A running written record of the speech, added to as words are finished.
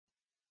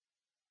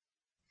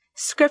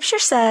Scripture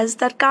says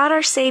that God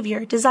our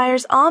Savior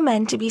desires all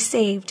men to be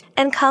saved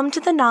and come to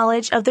the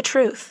knowledge of the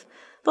truth.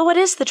 But what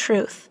is the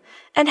truth?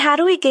 And how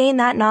do we gain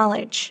that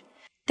knowledge?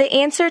 The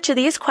answer to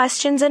these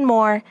questions and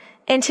more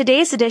in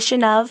today's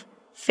edition of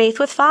Faith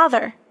with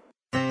Father.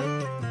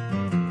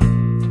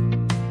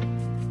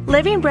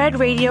 Living Bread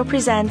Radio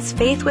presents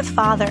Faith with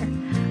Father,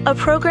 a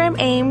program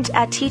aimed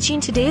at teaching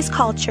today's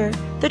culture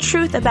the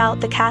truth about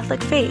the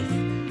Catholic faith.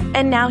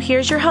 And now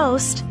here's your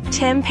host,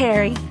 Tim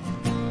Perry.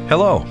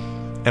 Hello,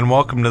 and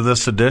welcome to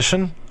this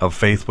edition of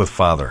Faith with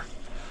Father.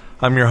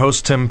 I'm your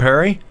host, Tim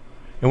Perry,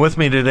 and with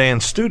me today in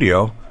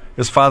studio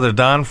is Father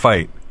Don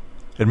Fite,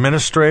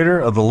 administrator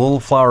of the Little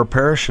Flower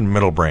Parish in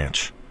Middle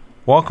Branch.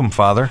 Welcome,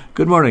 Father.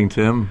 Good morning,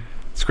 Tim.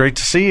 It's great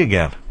to see you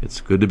again. It's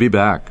good to be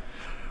back.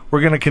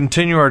 We're going to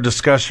continue our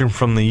discussion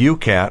from the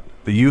YOUCAT,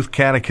 the Youth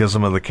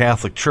Catechism of the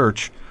Catholic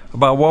Church,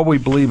 about what we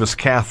believe as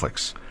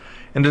Catholics.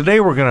 And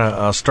today we're going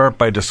to start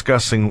by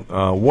discussing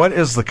what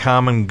is the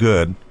common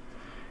good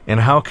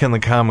and how can the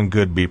common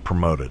good be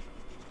promoted.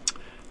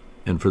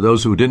 And for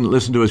those who didn't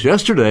listen to us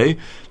yesterday,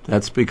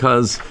 that's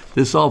because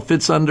this all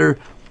fits under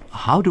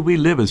how do we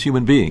live as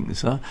human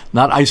beings? Huh?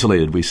 Not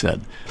isolated, we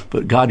said,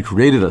 but God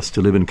created us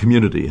to live in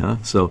community. Huh?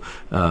 So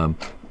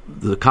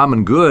the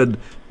common good,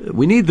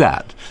 we need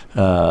that.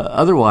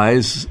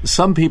 Otherwise,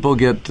 some people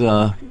get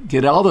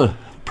all the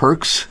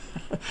perks,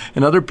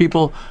 and other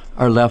people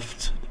are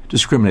left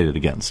discriminated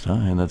against. Huh?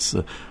 And that's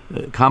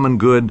common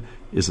good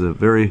is a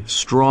very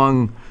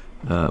strong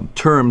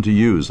term to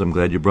use. I'm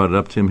glad you brought it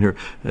up, Tim, here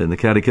in the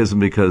Catechism,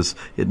 because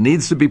it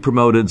needs to be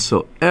promoted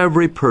so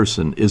every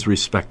person is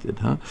respected.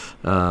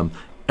 Huh?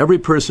 Every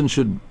person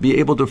should be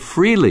able to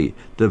freely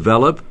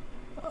develop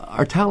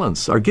our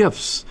talents, our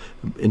gifts,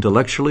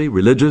 intellectually,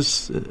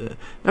 religious,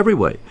 every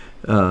way.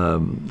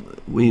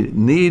 We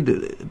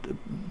need,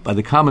 by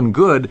the common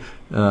good,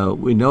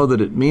 we know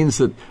that it means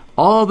that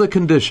all the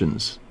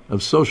conditions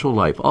of social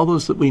life, all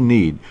those that we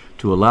need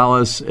to allow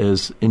us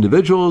as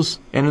individuals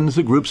and in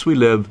the groups we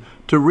live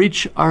to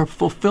reach our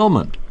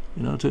fulfillment.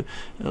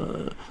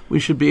 We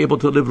should be able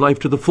to live life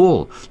to the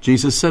full.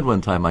 Jesus said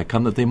one time, "I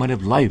come that they might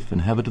have life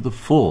and have it to the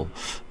full."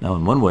 Now,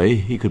 in one way,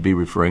 he could be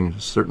referring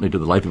certainly to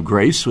the life of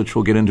grace, which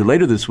we'll get into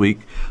later this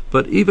week,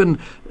 but even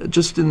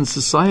just in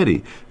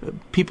society,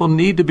 people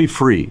need to be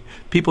free.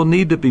 People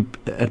need to be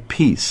at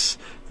peace.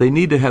 They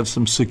need to have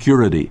some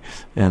security,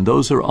 and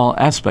those are all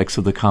aspects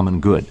of the common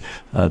good,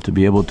 to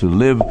be able to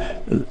live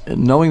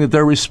knowing that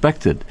they're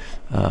respected,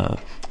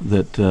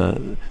 that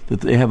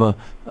they have a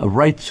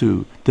right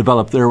to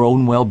develop their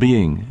own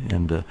well-being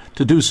and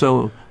to do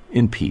so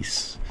in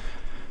peace.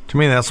 To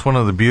me, that's one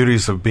of the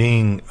beauties of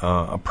being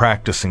a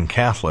practicing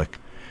Catholic,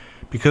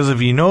 because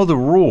if you know the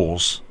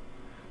rules,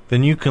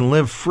 then you can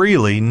live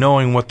freely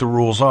knowing what the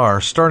rules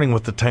are, starting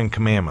with the Ten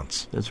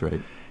Commandments. That's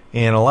right.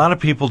 And a lot of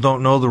people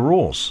don't know the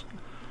rules.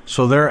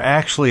 So they're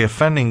actually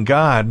offending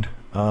God,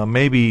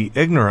 maybe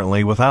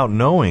ignorantly, without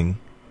knowing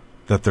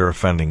that they're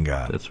offending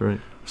God. That's right.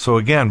 So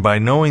again, by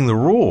knowing the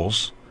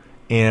rules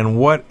and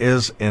what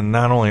is in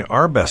not only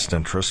our best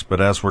interest, but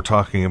as we're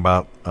talking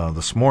about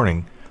this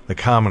morning, the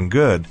common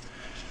good,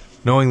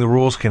 knowing the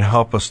rules can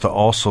help us to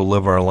also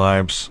live our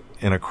lives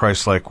in a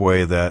Christ-like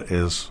way that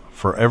is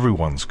for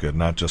everyone's good,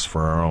 not just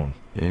for our own.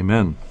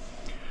 Amen.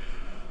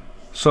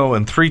 So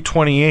in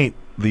 328,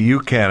 the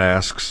YOUCAT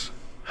asks,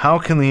 how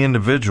can the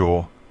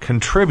individual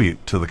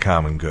contribute to the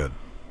common good?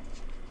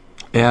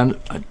 And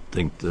I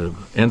think the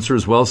answer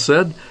is well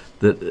said,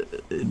 that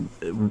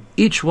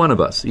each one of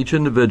us, each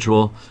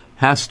individual,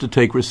 has to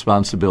take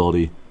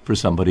responsibility for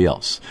somebody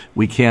else.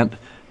 We can't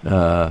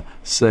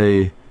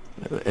say,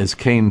 as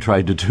Cain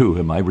tried to do,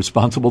 am I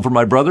responsible for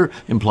my brother?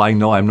 Implying,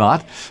 no, I'm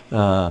not.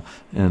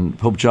 And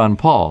Pope John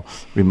Paul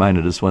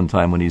reminded us one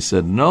time when he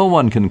said, no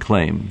one can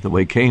claim, the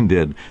way Cain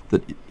did,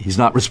 that he's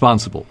not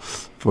responsible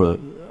for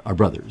our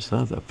brothers,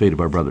 the fate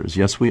of our brothers.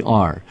 Yes, we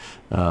are.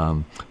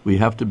 We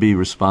have to be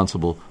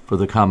responsible for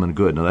the common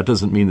good. Now, that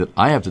doesn't mean that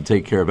I have to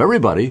take care of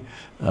everybody,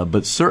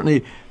 but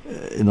certainly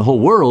in the whole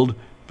world,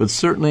 but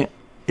certainly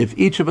if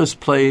each of us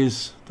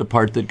plays the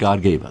part that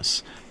God gave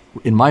us,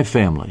 in my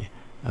family,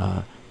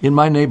 in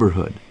my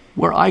neighborhood,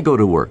 where I go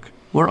to work,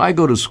 where I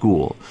go to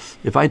school,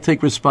 if I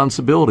take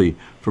responsibility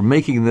for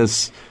making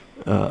this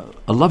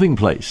a loving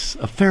place,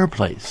 a fair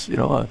place,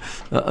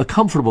 a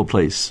comfortable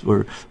place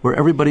where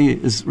everybody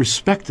is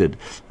respected,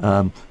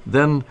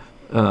 then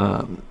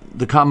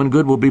the common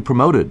good will be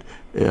promoted.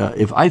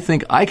 If I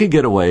think I could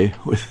get away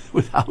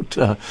without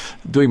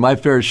doing my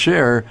fair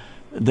share,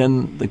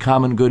 then the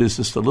common good is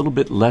just a little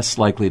bit less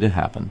likely to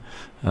happen.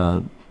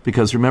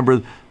 Because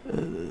remember,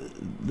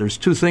 there's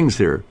two things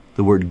here.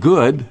 The word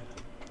good,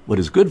 what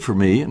is good for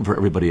me and for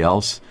everybody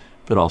else,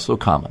 but also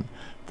common.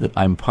 That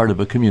I'm part of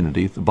a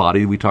community, the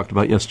body we talked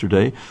about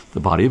yesterday, the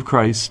body of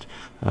Christ,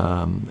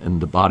 and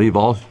the body of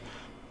all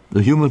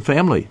the human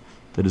family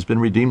that has been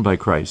redeemed by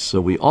Christ.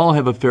 So we all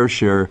have a fair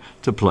share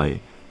to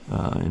play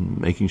in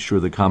making sure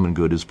the common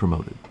good is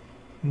promoted.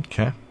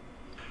 Okay.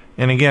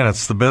 And again,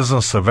 it's the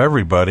business of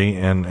everybody,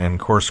 and of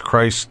course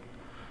Christ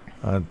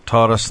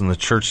taught us, and the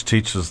church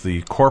teaches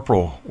the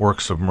corporal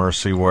works of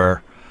mercy,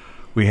 where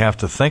we have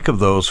to think of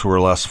those who are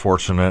less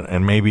fortunate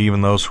and maybe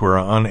even those who are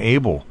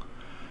unable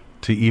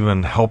to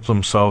even help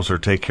themselves or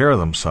take care of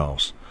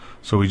themselves.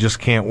 So we just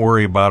can't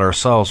worry about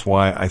ourselves.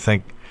 While I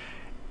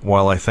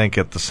think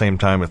at the same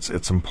time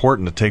it's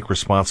important to take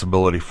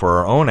responsibility for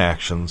our own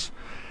actions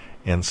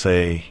and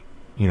say,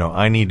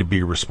 I need to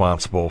be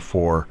responsible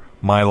for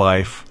my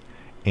life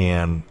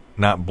and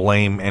not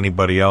blame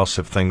anybody else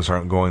if things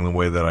aren't going the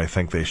way that I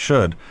think they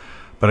should.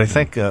 But I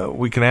think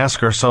we can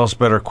ask ourselves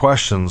better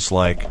questions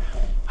like,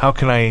 how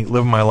can I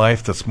live my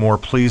life that's more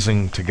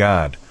pleasing to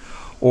God?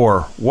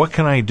 Or what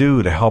can I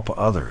do to help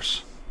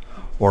others?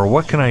 Or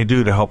what can I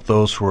do to help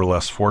those who are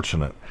less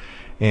fortunate?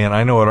 And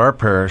I know at our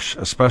parish,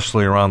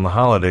 especially around the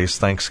holidays,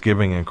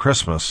 Thanksgiving and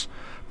Christmas,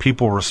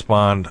 people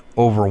respond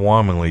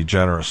overwhelmingly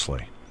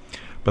generously.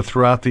 But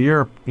throughout the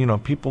year,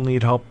 people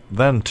need help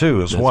then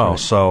too as well. Right.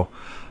 So,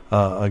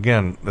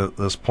 again,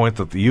 this point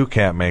that the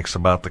UCAT makes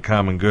about the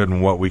common good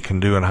and what we can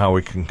do and how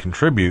we can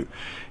contribute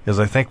is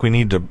I think we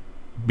need to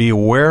be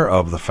aware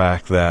of the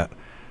fact that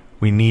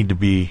we need to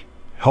be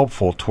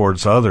helpful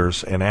towards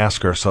others and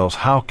ask ourselves,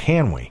 how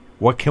can we?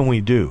 What can we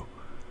do?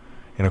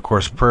 And, of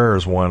course, prayer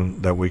is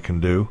one that we can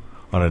do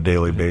on a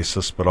daily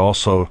basis, but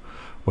also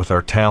with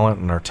our talent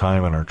and our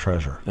time and our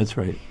treasure. That's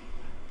right.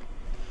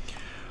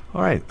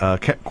 All right.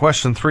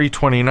 Question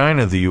 329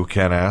 of the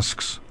UCAT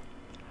asks,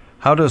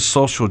 how does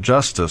social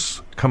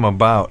justice come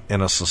about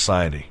in a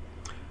society?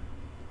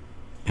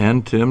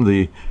 And, Tim,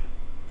 the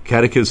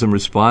Catechism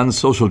responds,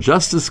 social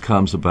justice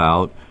comes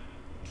about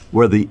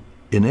where the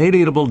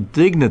inalienable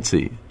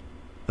dignity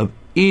of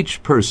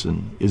each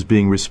person is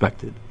being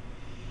respected,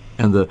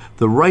 and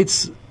the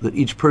rights that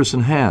each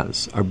person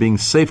has are being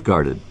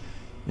safeguarded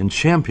and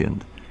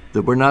championed.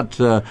 That we're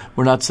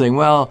not saying,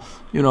 well,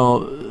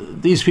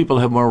 these people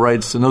have more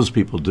rights than those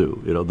people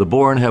do. The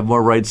born have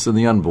more rights than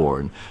the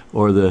unborn,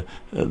 or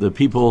the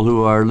people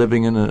who are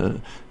living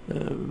in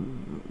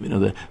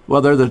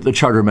they're the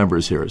charter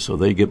members here, so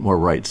they get more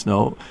rights.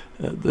 No,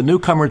 the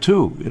newcomer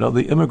too.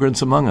 The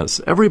immigrants among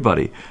us,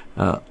 everybody,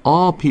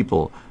 all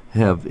people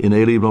have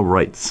inalienable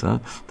rights.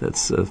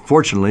 That's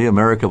fortunately,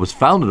 America was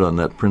founded on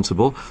that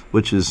principle,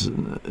 which is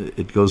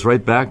it goes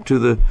right back to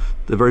the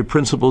very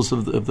principles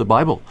of the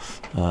Bible,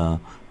 and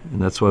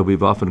that's why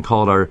we've often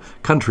called our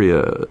country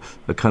a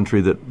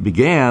country that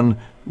began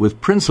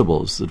with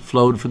principles that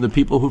flowed from the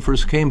people who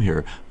first came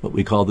here, what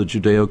we call the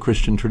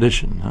Judeo-Christian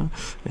tradition.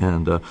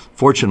 And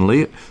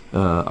fortunately,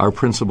 our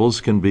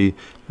principles can be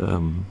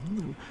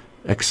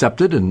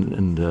accepted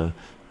and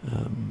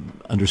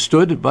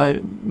understood by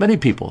many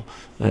people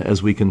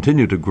as we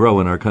continue to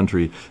grow in our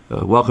country,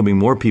 welcoming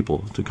more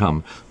people to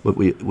come. But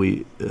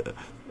we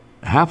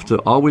have to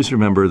always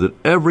remember that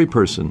every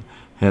person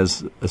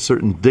has a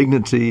certain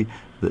dignity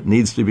that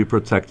needs to be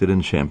protected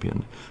and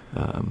championed.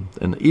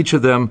 And each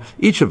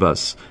of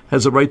us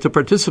has a right to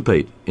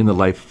participate in the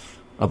life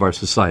of our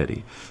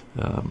society.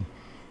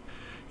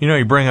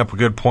 You bring up a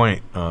good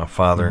point,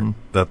 Father,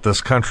 that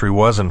this country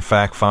was in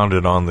fact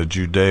founded on the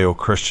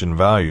Judeo-Christian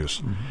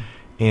values.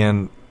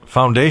 And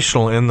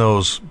foundational in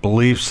those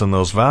beliefs and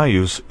those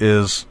values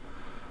is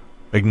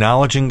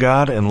acknowledging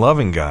God and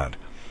loving God.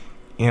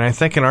 And I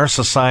think in our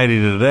society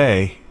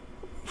today,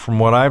 from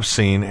what I've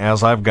seen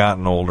as I've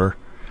gotten older,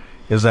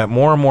 is that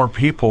more and more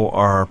people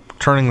are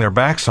turning their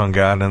backs on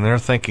God, and they're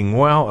thinking,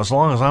 well, as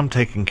long as I'm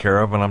taken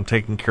care of and I'm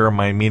taking care of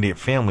my immediate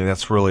family,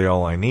 that's really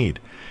all I need.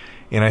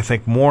 And I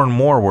think more and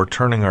more we're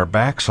turning our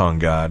backs on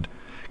God,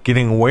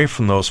 getting away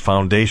from those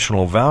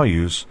foundational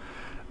values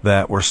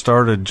that were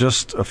started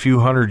just a few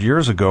hundred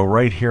years ago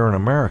right here in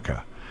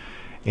America.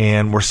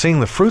 And we're seeing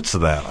the fruits of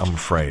that, I'm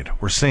afraid.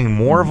 We're seeing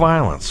more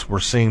violence. We're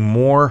seeing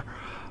more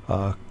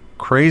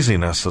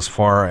craziness as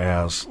far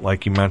as,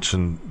 like you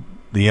mentioned,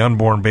 the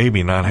unborn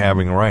baby not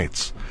having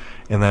rights,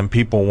 and then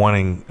people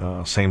wanting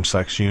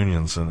same-sex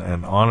unions,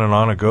 and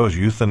on it goes,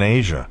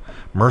 euthanasia,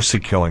 mercy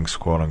killings,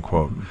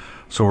 quote-unquote.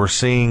 So we're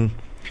seeing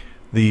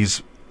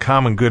these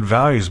common good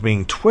values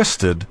being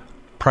twisted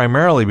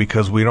primarily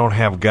because we don't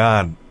have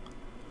God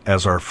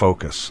as our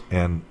focus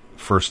and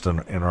first in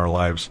our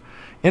lives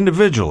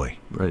individually.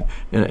 Right.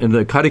 And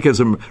the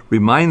Catechism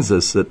reminds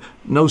us that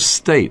no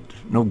state,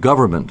 no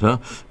government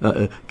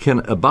can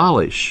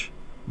abolish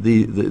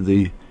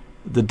the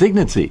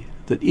dignity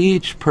that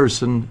each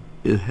person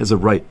has a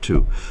right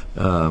to.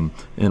 And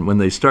when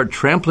they start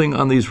trampling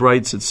on these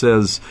rights, it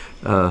says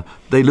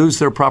they lose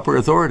their proper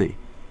authority.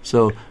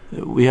 So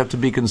we have to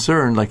be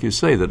concerned, like you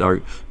say, that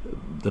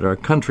our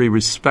country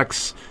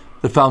respects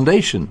the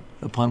foundation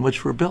upon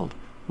which we're built,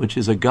 which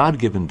is a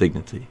God-given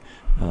dignity.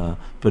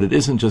 But it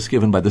isn't just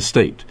given by the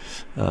state.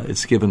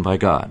 It's given by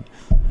God.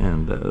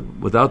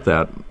 And without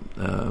that,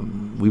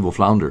 we will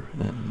flounder.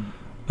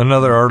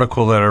 Another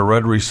article that I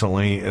read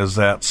recently is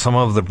that some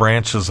of the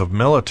branches of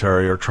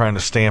military are trying to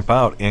stamp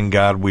out "In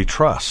God We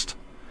Trust"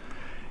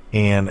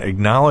 and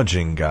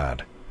acknowledging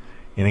God.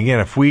 And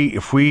again,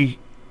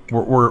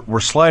 we're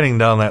sliding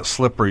down that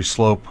slippery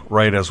slope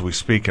right as we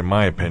speak, in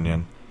my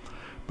opinion.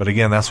 But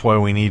again, that's why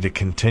we need to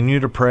continue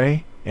to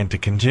pray and to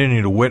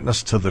continue to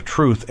witness to the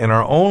truth in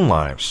our own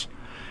lives,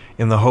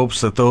 in the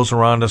hopes that those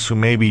around us who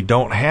maybe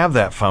don't have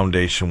that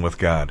foundation with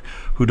God,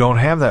 who don't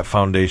have that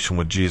foundation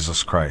with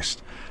Jesus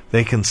Christ,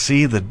 they can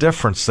see the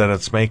difference that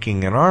it's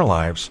making in our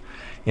lives.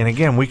 And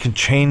again, we can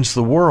change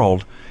the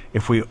world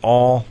if we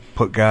all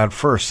put God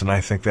first. And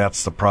I think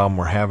that's the problem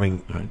we're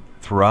having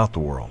throughout the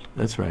world.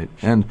 That's right.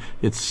 And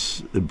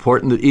it's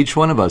important that each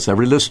one of us,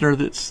 every listener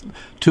that's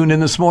tuned in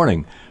this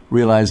morning,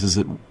 realizes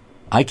that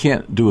I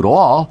can't do it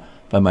all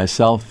by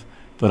myself,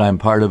 but I'm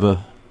part of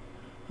a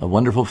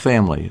wonderful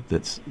family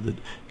that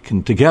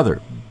can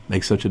together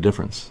make such a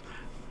difference.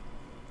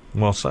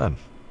 Well said.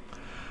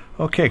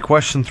 Okay,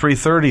 question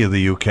 330 of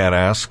the UCAT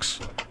asks,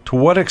 to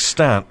what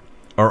extent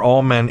are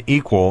all men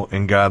equal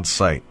in God's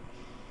sight?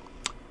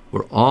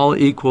 We're all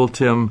equal,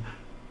 Tim,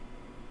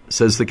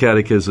 says the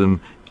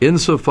Catechism,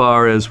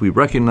 insofar as we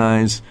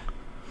recognize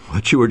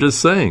what you were just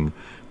saying.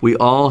 We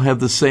all have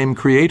the same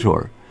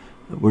Creator.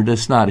 We're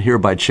just not here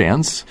by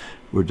chance.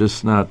 We're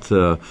just not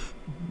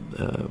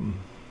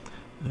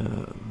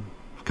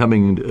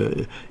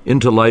coming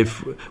into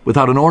life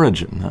without an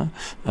origin.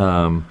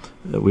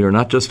 We are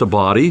not just a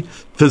body,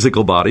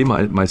 physical body,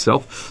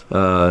 myself.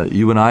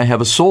 You and I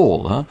have a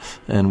soul,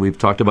 and we've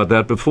talked about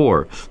that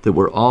before, that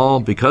we're all,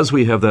 because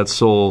we have that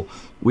soul,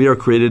 we are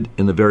created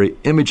in the very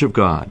image of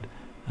God.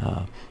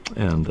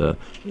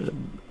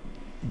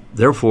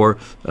 Therefore,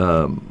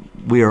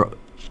 we are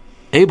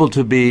able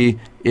to be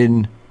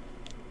in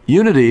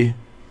unity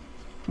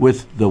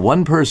with the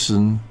one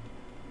person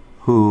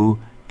who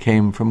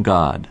came from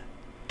God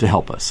to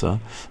help us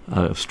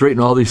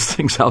straighten all these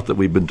things out that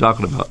we've been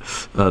talking about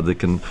that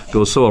can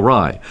go so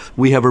awry.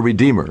 We have a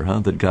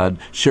Redeemer, that God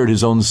shared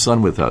His own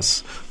Son with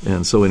us.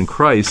 And so in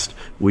Christ,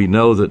 we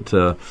know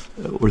that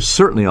we're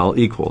certainly all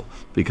equal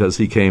because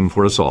He came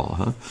for us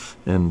all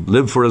and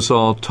lived for us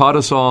all, taught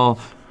us all,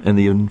 and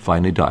even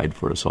finally died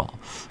for us all.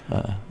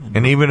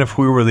 And even if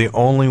we were the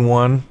only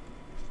one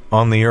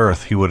on the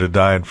earth, He would have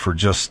died for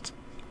just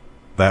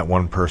that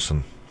one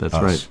person. That's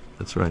us. right.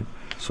 That's right.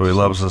 So He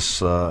loves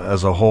us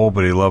as a whole,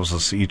 but He loves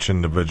us each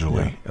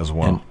individually as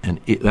well.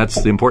 And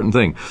that's the important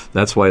thing.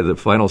 That's why the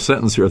final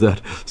sentence here of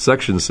that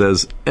section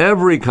says,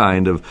 every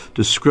kind of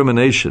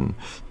discrimination,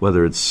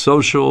 whether it's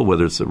social,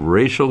 whether it's a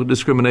racial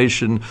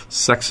discrimination,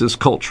 sexist,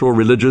 cultural,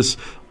 religious,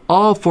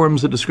 all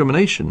forms of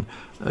discrimination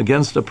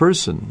against a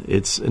person,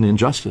 it's an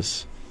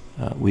injustice.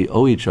 We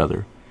owe each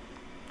other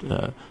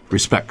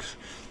respect,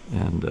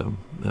 and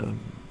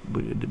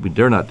we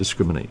dare not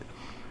discriminate.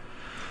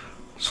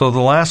 So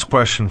the last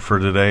question for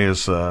today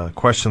is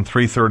question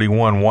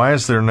 331. Why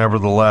is there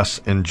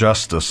nevertheless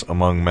injustice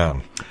among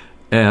men?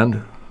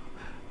 And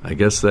I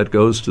guess that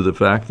goes to the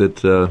fact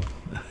that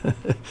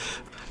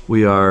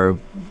we are,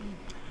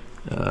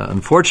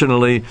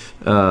 unfortunately,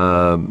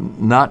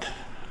 not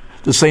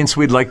the saints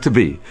we'd like to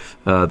be.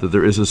 That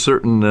there is a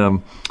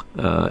certain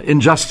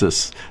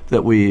injustice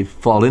that we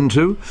fall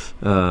into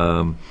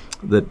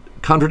that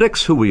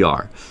contradicts who we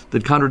are,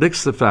 that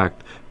contradicts the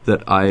fact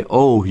that I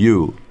owe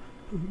you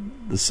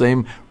the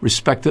same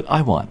respect that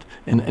I want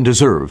and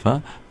deserve,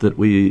 that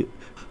we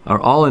are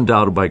all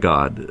endowed by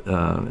God,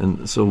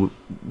 and so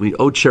we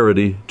owe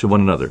charity to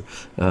one another.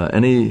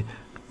 Any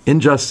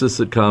injustice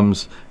that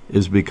comes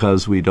is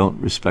because we don't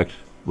respect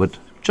what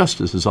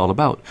justice is all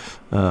about.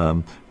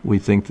 We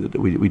think that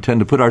we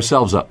tend to put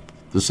ourselves up,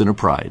 the sin of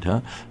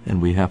pride,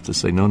 and we have to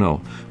say,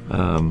 no.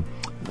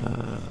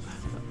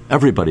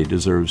 Everybody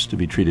deserves to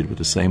be treated with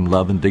the same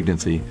love and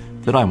dignity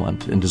that I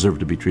want and deserve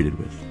to be treated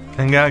with.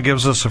 And God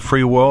gives us a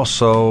free will,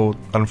 so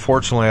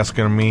unfortunately that's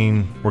going to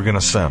mean we're going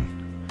to sin.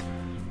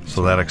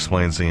 So that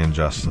explains the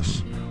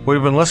injustice.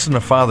 We've been listening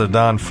to Father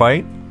Don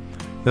Fight.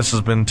 This has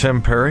been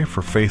Tim Perry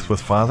for Faith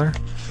with Father.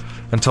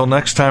 Until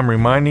next time,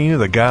 reminding you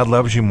that God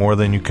loves you more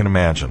than you can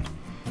imagine.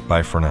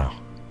 Bye for now.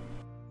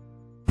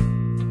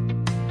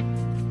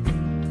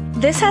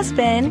 This has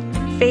been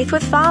Faith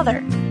with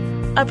Father,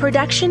 a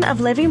production of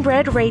Living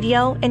Bread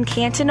Radio in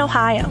Canton,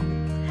 Ohio.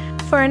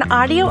 For an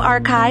audio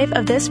archive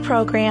of this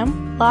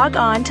program, log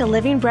on to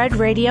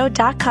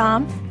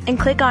livingbreadradio.com and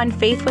click on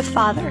Faith with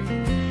Father.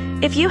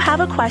 If you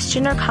have a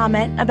question or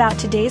comment about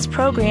today's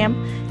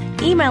program,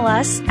 email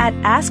us at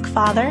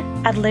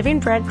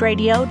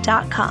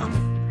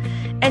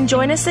askfather@livingbreadradio.com. And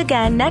join us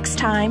again next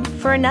time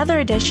for another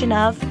edition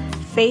of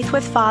Faith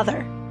with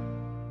Father.